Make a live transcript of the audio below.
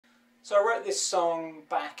So I wrote this song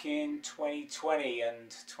back in 2020, and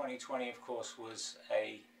 2020 of course was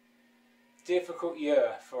a difficult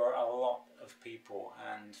year for a lot of people,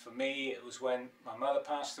 and for me it was when my mother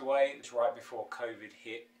passed away. It was right before COVID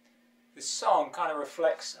hit. This song kind of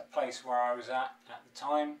reflects a place where I was at the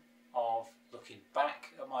time, of looking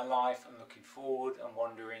back at my life and looking forward and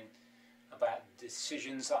wondering about the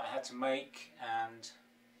decisions that I had to make and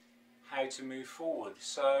how to move forward.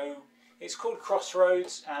 So it's called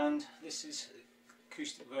Crossroads, and this is the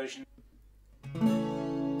acoustic version.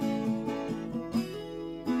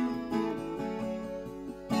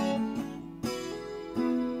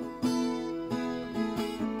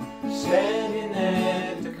 Standing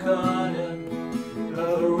at the corner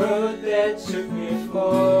of a road that took me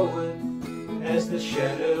forward, as the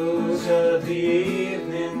shadows of the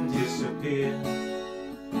evening disappear.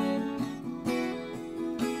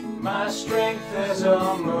 My strength has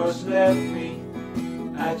almost left me.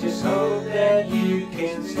 I just hope that you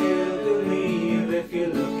can still believe. If you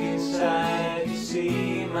look inside, you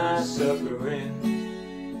see my suffering.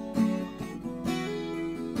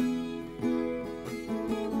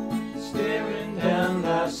 Staring down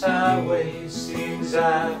life's highway, seems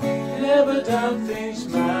I've never done things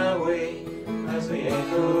my way, as the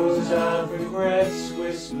echoes of regrets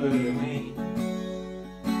whisper to me.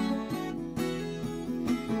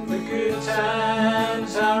 The good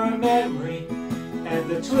times are a memory, and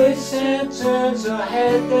the twists and turns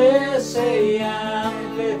ahead, they say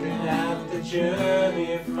I'm living out the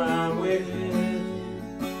journey from within.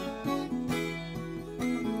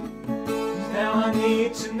 Now I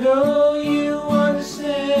need to know you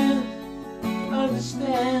understand,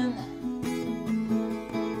 understand.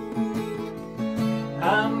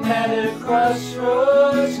 I'm at a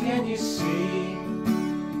crossroads, can you see?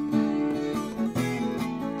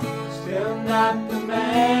 Still not the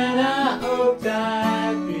man I hoped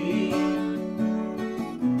I'd be.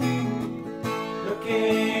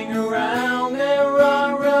 Looking around, there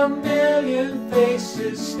are a million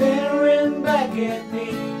faces staring back at me.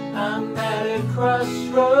 I'm at a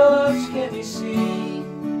crossroads, can you see?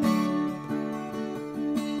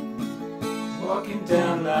 Walking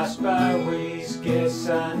down life's byways, guess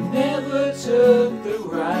I never took the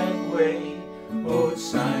right way. Old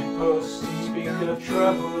signposts speak of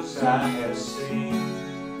troubles I have seen.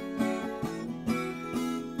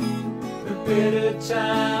 The bitter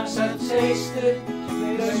times I've tasted,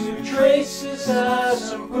 leave traces of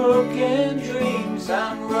some broken dreams.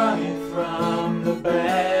 I'm running from the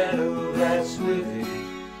battle that's within.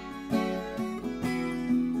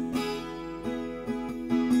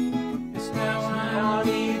 It's now I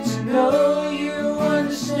need to know you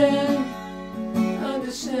understand,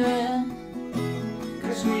 understand.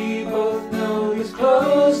 We both know these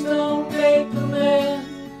clothes don't make the man,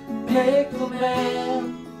 make the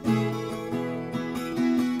man.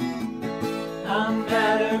 I'm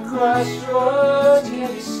at a crossroads,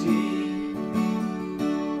 can you see?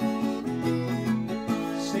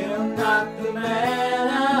 Still not the man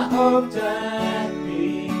I hoped I'd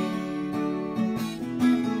be.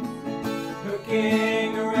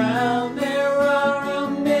 Looking around, there are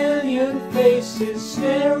a million faces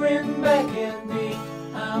staring back at me.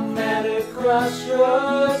 I'm at a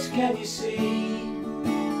crossroads, can you see?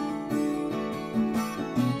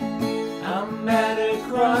 I'm at a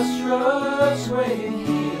crossroads, waiting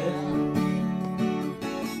here,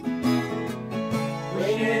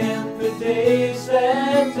 waiting for days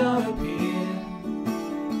that don't appear.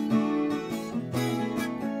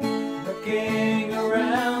 Looking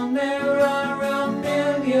around, there are a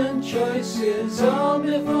million choices all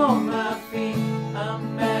before my feet.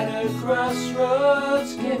 I'm at a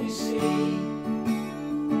crossroads, can you see?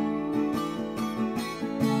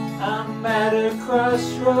 I'm at a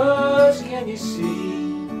crossroads, can you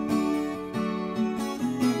see?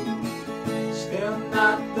 Still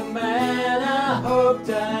not the man I hoped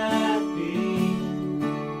I'd be.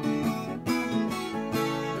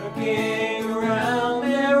 Looking around,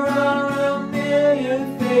 there are a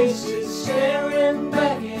million faces staring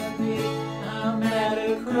back at me. I'm at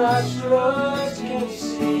a crossroads.